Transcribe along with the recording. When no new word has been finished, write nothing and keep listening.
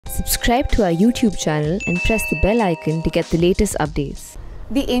Subscribe to our YouTube channel and press the bell icon to get the latest updates.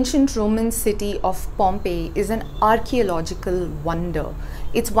 The ancient Roman city of Pompeii is an archaeological wonder.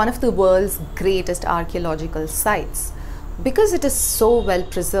 It's one of the world's greatest archaeological sites. Because it is so well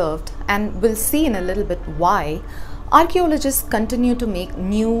preserved, and we'll see in a little bit why, archaeologists continue to make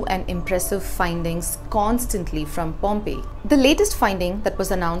new and impressive findings constantly from Pompeii. The latest finding that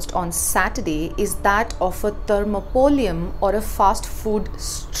was announced on Saturday is that of a Thermopolium, or a fast food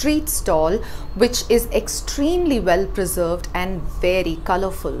street stall, which is extremely well preserved and very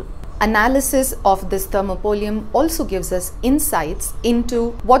colorful. Analysis of this Thermopolium also gives us insights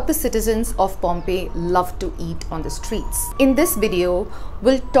into what the citizens of Pompeii love to eat on the streets. In this video,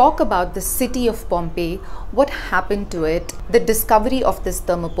 we'll talk about the city of Pompeii, what happened to it, the discovery of this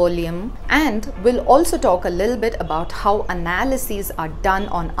Thermopolium, and we'll also talk a little bit about how analyses are done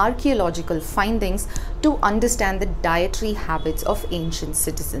on archaeological findings to understand the dietary habits of ancient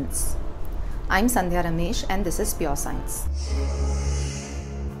citizens. I'm Sandhya Ramesh and this is Pure Science.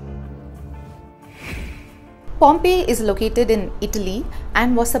 Pompeii is located in Italy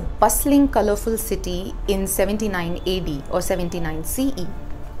and was a bustling, colorful city in 79 AD or 79 CE.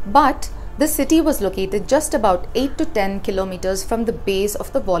 But the city was located just about 8 to 10 kilometers from the base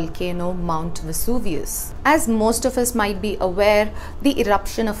of the volcano Mount Vesuvius. As most of us might be aware, the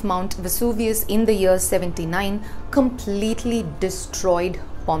eruption of Mount Vesuvius in the year 79 completely destroyed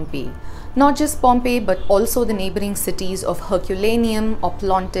Pompeii. Not just Pompeii, but also the neighboring cities of Herculaneum,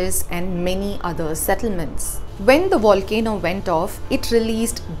 Oplontis, and many other settlements. When the volcano went off, it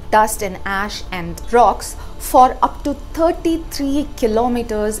released dust and ash and rocks for up to 33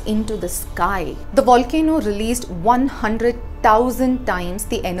 kilometers into the sky. The volcano released 100,000 times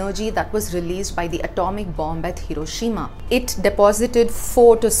the energy that was released by the atomic bomb at Hiroshima. It deposited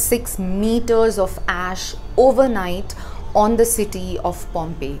 4 to 6 meters of ash overnight on the city of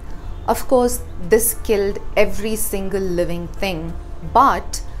Pompeii. Of course, this killed every single living thing,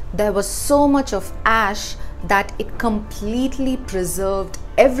 but there was so much of ash that it completely preserved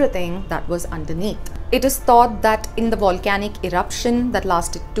everything that was underneath. It is thought that in the volcanic eruption that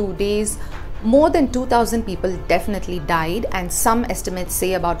lasted 2 days, more than 2,000 people definitely died, and some estimates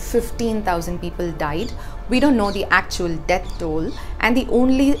say about 15,000 people died. We don't know the actual death toll, and the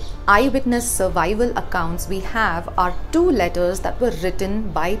only eyewitness survival accounts we have are 2 letters that were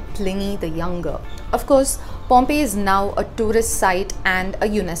written by Pliny the Younger. Of course, Pompeii is now a tourist site and a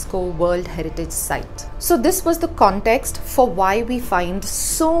UNESCO World Heritage Site. So this was the context for why we find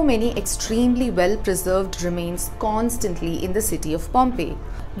so many extremely well preserved remains constantly in the city of Pompeii.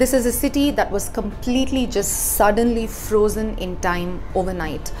 This is a city that was completely just suddenly frozen in time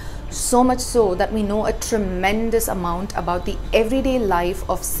overnight. So much so that we know a tremendous amount about the everyday life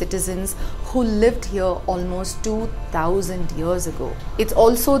of citizens who lived here almost 2,000 years ago. It's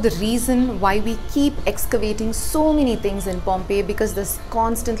also the reason why we keep excavating so many things in Pompeii, because there's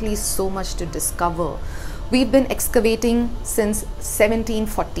constantly so much to discover. We've been excavating since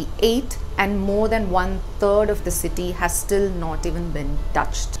 1748, and more than 1/3 of the city has still not even been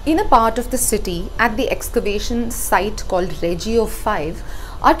touched. In a part of the city at the excavation site called Regio 5,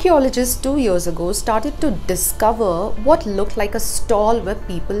 archaeologists 2 years ago started to discover what looked like a stall where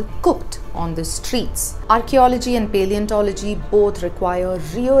people cooked on the streets. Archaeology and paleontology both require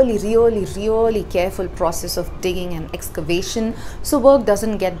really careful process of digging and excavation, so work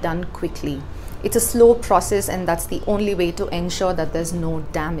doesn't get done quickly. It's a slow process, and that's the only way to ensure that there's no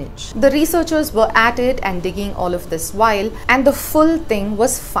damage. The researchers were at it and digging all of this while, and the full thing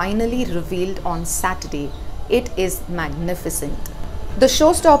was finally revealed on Saturday. It is magnificent. The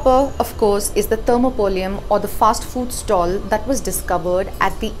showstopper, of course, is the Thermopolium, or the fast food stall that was discovered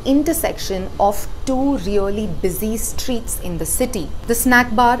at the intersection of 2 really busy streets in the city. The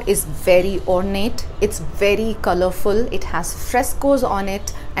snack bar is very ornate, it's very colorful, it has frescoes on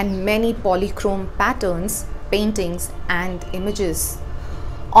it and many polychrome patterns, paintings and images.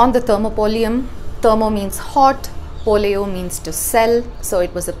 On the Thermopolium, thermo means hot, poleo means to sell, so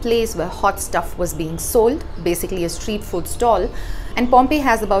it was a place where hot stuff was being sold, basically a street food stall. And Pompeii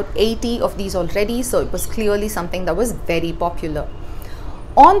has about 80 of these already, so it was clearly something that was very popular.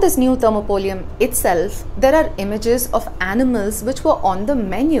 On this new Thermopolium itself, there are images of animals which were on the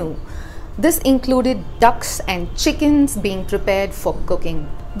menu. This included ducks and chickens being prepared for cooking.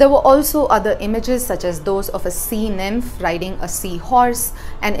 There were also other images such as those of a sea nymph riding a sea horse,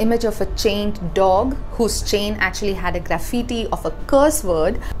 an image of a chained dog whose chain actually had a graffiti of a curse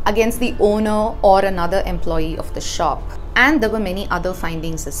word against the owner or another employee of the shop. And there were many other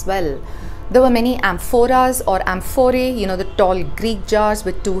findings as well. There were many amphoras or amphorae, the tall Greek jars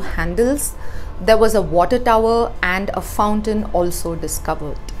with 2 handles. There was a water tower and a fountain also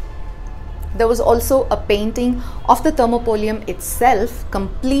discovered. There was also a painting of the Thermopolium itself,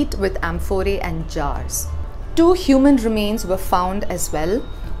 complete with amphorae and jars. 2 human remains were found as well.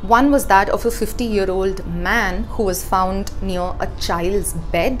 One was that of a 50-year-old man who was found near a child's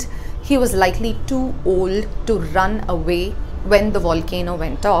bed. He was likely too old to run away when the volcano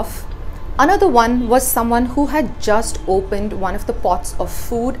went off. Another one was someone who had just opened one of the pots of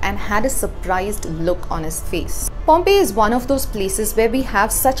food and had a surprised look on his face. Pompeii is one of those places where we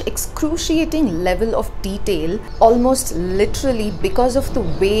have such excruciating level of detail, almost literally because of the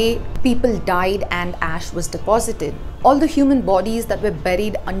way people died and ash was deposited. All the human bodies that were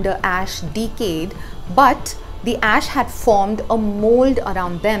buried under ash decayed, but the ash had formed a mold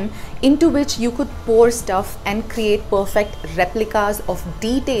around them into which you could pour stuff and create perfect replicas of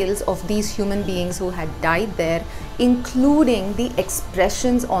details of these human beings who had died there, including the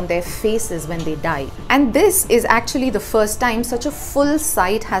expressions on their faces when they died. And this is actually the first time such a full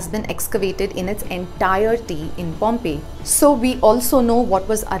site has been excavated in its entirety in Pompeii. So we also know what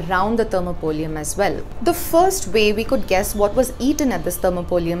was around the Thermopolium as well. The first way we could guess what was eaten at this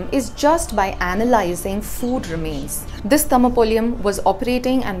Thermopolium is just by analyzing food remains. This Thermopolium was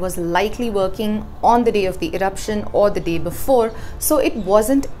operating and was likely working on the day of the eruption or the day before, so it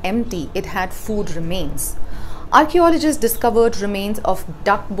wasn't empty, it had food remains. Archaeologists discovered remains of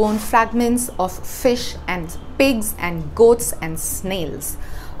duck bone fragments, of fish and pigs and goats and snails.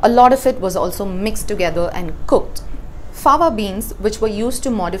 A lot of it was also mixed together and cooked. Fava beans, which were used to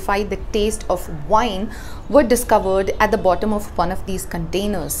modify the taste of wine, were discovered at the bottom of one of these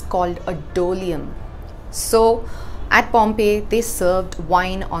containers called a dolium. So, at Pompeii, they served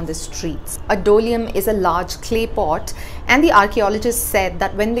wine on the streets. A dolium is a large clay pot, and the archaeologists said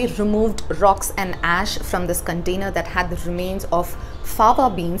that when they removed rocks and ash from this container that had the remains of fava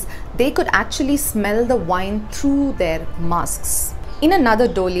beans, they could actually smell the wine through their masks. In another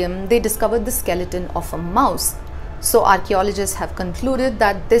dolium, they discovered the skeleton of a mouse. So archaeologists have concluded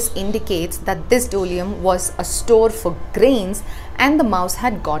that this indicates that this dolium was a store for grains and the mouse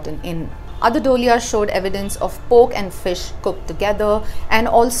had gotten in. Other dolia showed evidence of pork and fish cooked together, and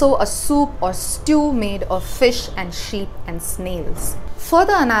also a soup or stew made of fish and sheep and snails.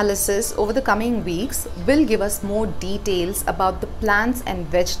 Further analysis over the coming weeks will give us more details about the plants and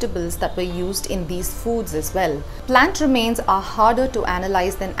vegetables that were used in these foods as well. Plant remains are harder to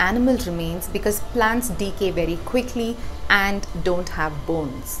analyze than animal remains because plants decay very quickly and don't have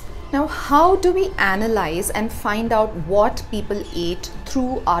bones. Now, how do we analyze and find out what people ate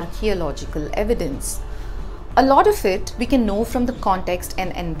through archaeological evidence? A lot of it we can know from the context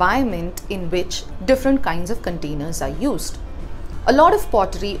and environment in which different kinds of containers are used. A lot of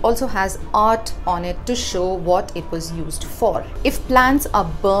pottery also has art on it to show what it was used for. If plants are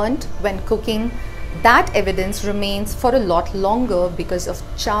burnt when cooking, that evidence remains for a lot longer because of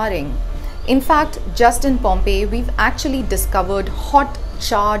charring. In fact, just in Pompeii, we've actually discovered hot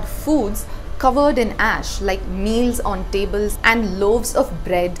charred foods covered in ash, like meals on tables and loaves of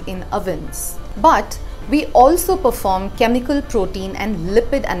bread in ovens. But we also perform chemical, protein and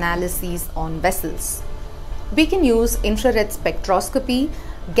lipid analyses on vessels. We can use infrared spectroscopy,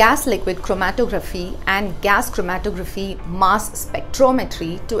 gas liquid chromatography and gas chromatography mass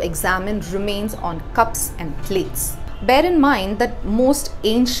spectrometry to examine remains on cups and plates. Bear in mind that most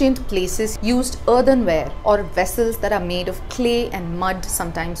ancient places used earthenware or vessels that are made of clay and mud,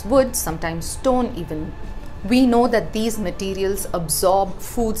 sometimes wood, sometimes stone even. We know that these materials absorb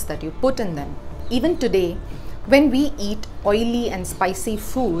foods that you put in them. Even today, when we eat oily and spicy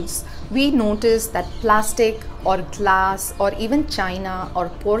foods, we notice that plastic or glass or even china or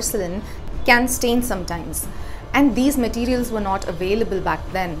porcelain can stain sometimes. And these materials were not available back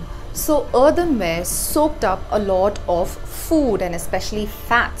then. So earthenware soaked up a lot of food and especially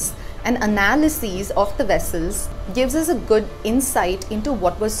fats, and analyses of the vessels gives us a good insight into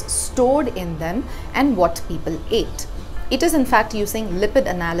what was stored in them and what people ate. It is in fact using lipid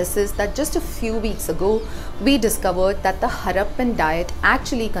analysis that just a few weeks ago we discovered that the Harappan diet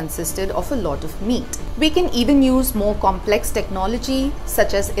actually consisted of a lot of meat. We can even use more complex technology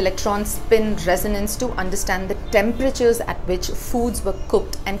such as electron spin resonance to understand the temperatures at which foods were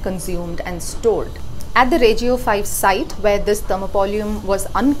cooked and consumed and stored. At the Regio 5 site where this Thermopolium was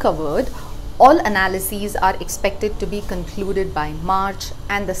uncovered, all analyses are expected to be concluded by March,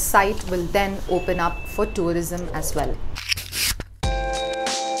 and the site will then open up for tourism as well.